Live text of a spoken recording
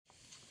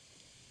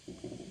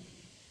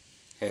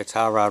Hey, it's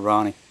High Ride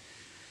Ronnie.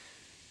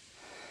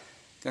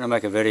 Gonna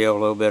make a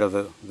little bit of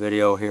a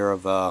video here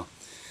of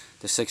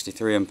the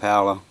 63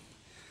 Impala.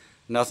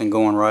 Nothing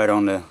going right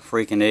on the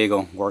freaking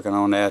Eagle, working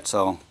on that,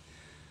 so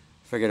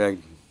figured I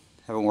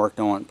haven't worked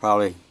on it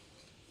probably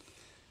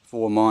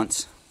 4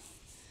 months.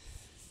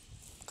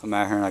 Come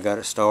out here and I got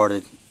it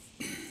started.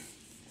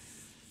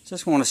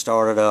 Just want to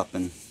start it up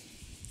and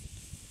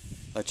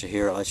let you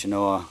hear it, let you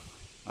know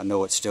I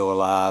know it's still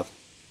alive.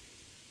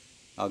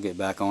 I'll get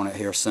back on it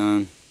here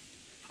soon.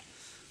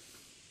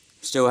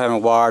 Still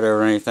haven't wired it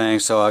or anything,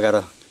 so I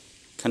gotta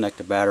connect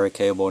the battery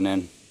cable and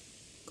then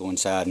go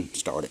inside and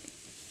start it.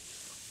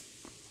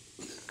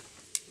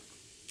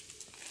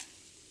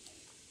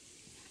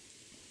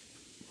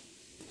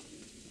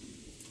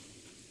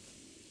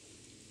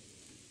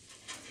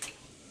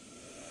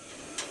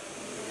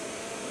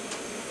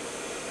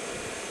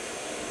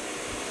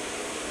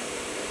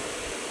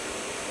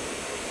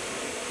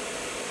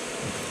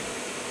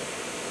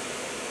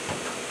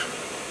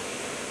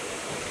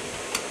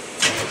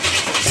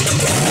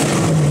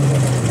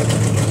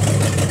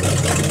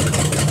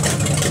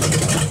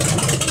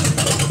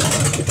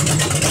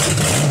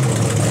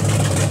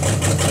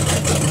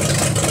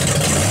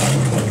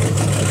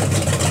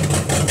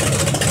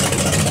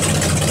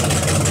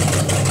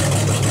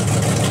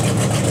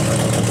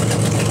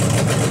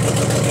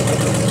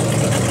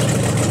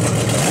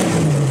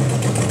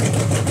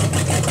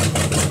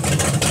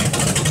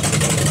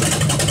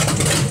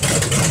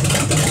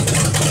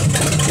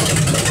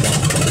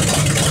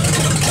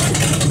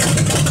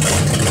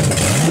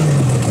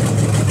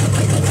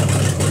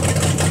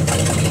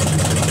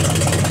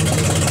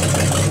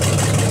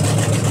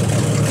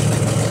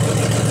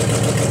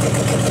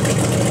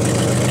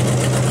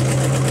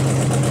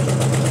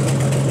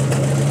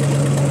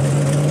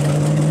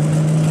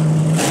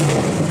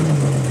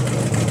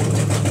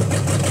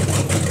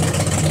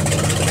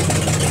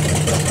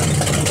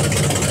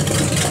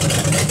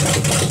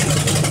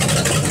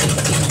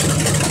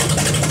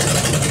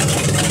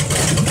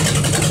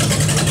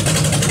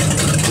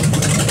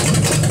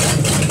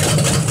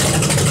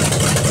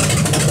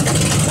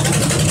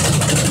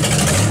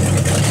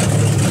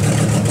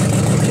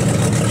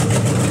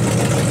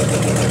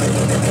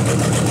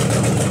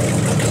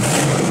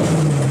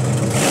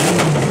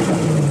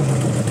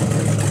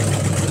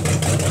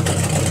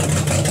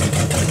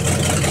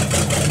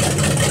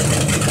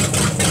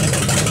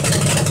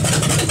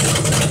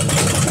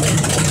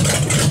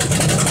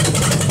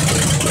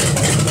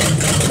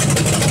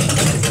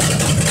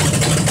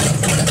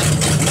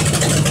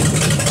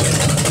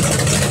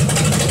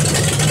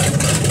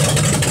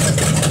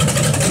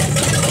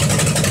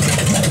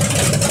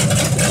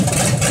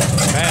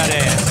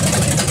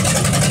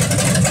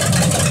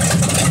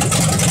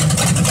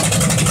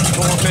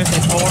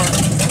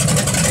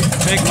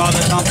 Big mother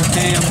thumper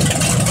cam.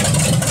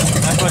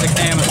 That's what the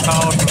cam is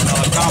called,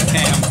 comp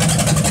cam.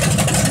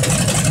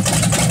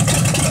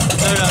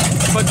 So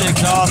to put the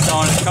exhaust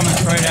on, it's coming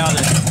straight out of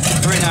the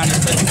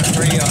 396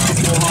 or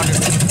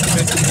 400.